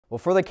Well,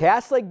 for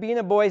the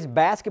Lake-Bena boys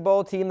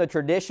basketball team, the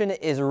tradition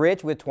is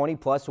rich with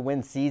 20-plus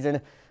win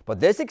season. But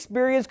this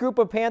experienced group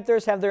of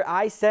Panthers have their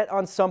eyes set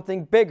on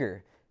something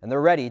bigger, and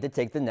they're ready to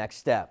take the next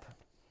step.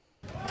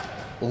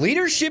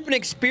 Leadership and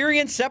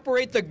experience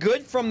separate the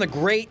good from the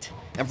great.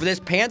 And for this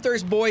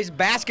Panthers boys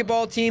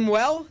basketball team,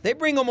 well, they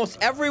bring almost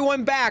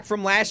everyone back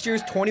from last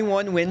year's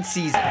 21-win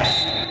season.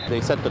 They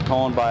set the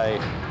tone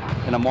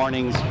in the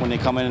mornings when they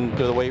come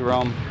into the weight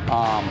room.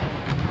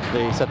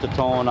 They set the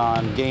tone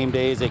on game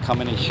days. They come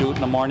in and shoot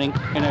in the morning,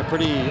 and they're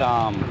pretty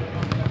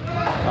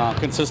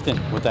consistent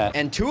with that.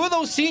 And two of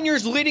those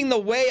seniors leading the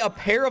way, a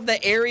pair of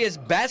the area's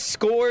best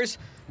scorers,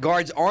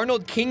 guards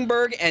Arnold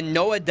Kingberg and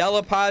Noah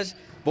Delapaz,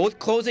 both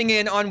closing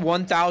in on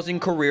 1,000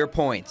 career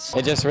points.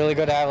 It's just really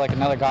good to have like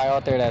another guy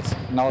out there that's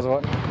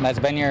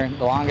been here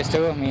the longest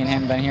too. Me and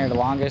him been here the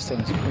longest, and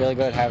it's really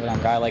good having a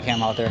guy like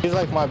him out there. He's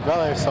like my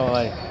brother, so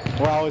like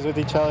we're always with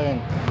each other,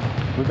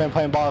 and we've been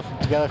playing ball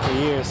together for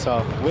years,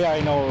 so we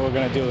already know what we're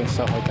going to do and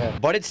stuff like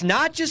that. But it's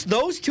not just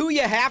those two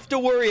you have to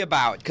worry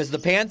about, because the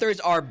Panthers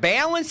are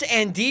balanced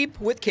and deep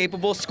with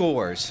capable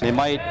scorers. They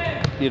might,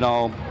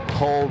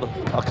 hold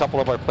a couple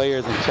of our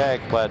players in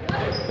check, but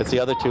it's the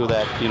other two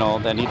that,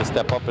 that need to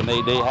step up, and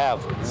they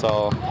have.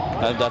 So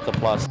that's a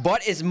plus.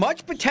 But as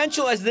much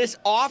potential as this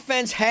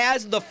offense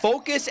has, the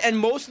focus and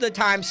most of the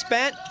time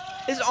spent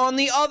is on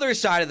the other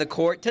side of the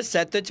court to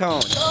set the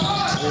tone.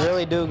 We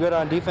really do good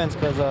on defense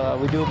because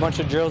we do a bunch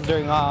of drills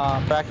during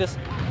practice,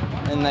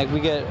 and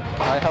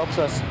it helps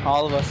us,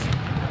 all of us.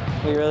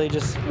 We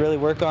really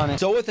work on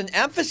it. So with an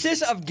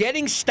emphasis of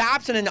getting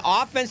stops and an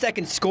offense that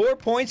can score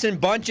points in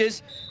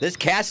bunches,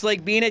 this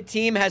Lake-Bena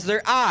team has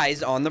their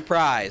eyes on the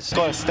prize.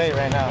 Go to state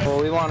right now.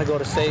 Well, we want to go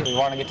to state. We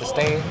want to get to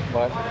state,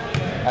 but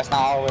that's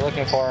not all we're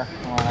looking for.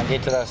 We want to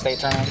get to the state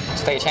tournament,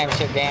 state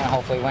championship game, and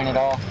hopefully win it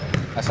all.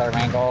 That's our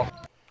main goal.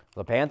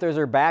 The Panthers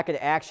are back in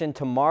action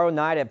tomorrow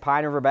night at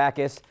Pine River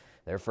Bacchus.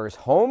 Their first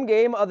home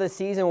game of the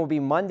season will be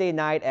Monday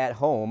night at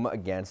home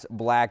against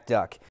Black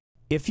Duck.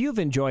 If you've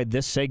enjoyed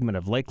this segment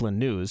of Lakeland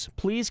News,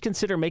 please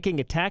consider making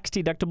a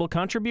tax-deductible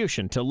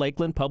contribution to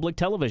Lakeland Public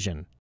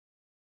Television.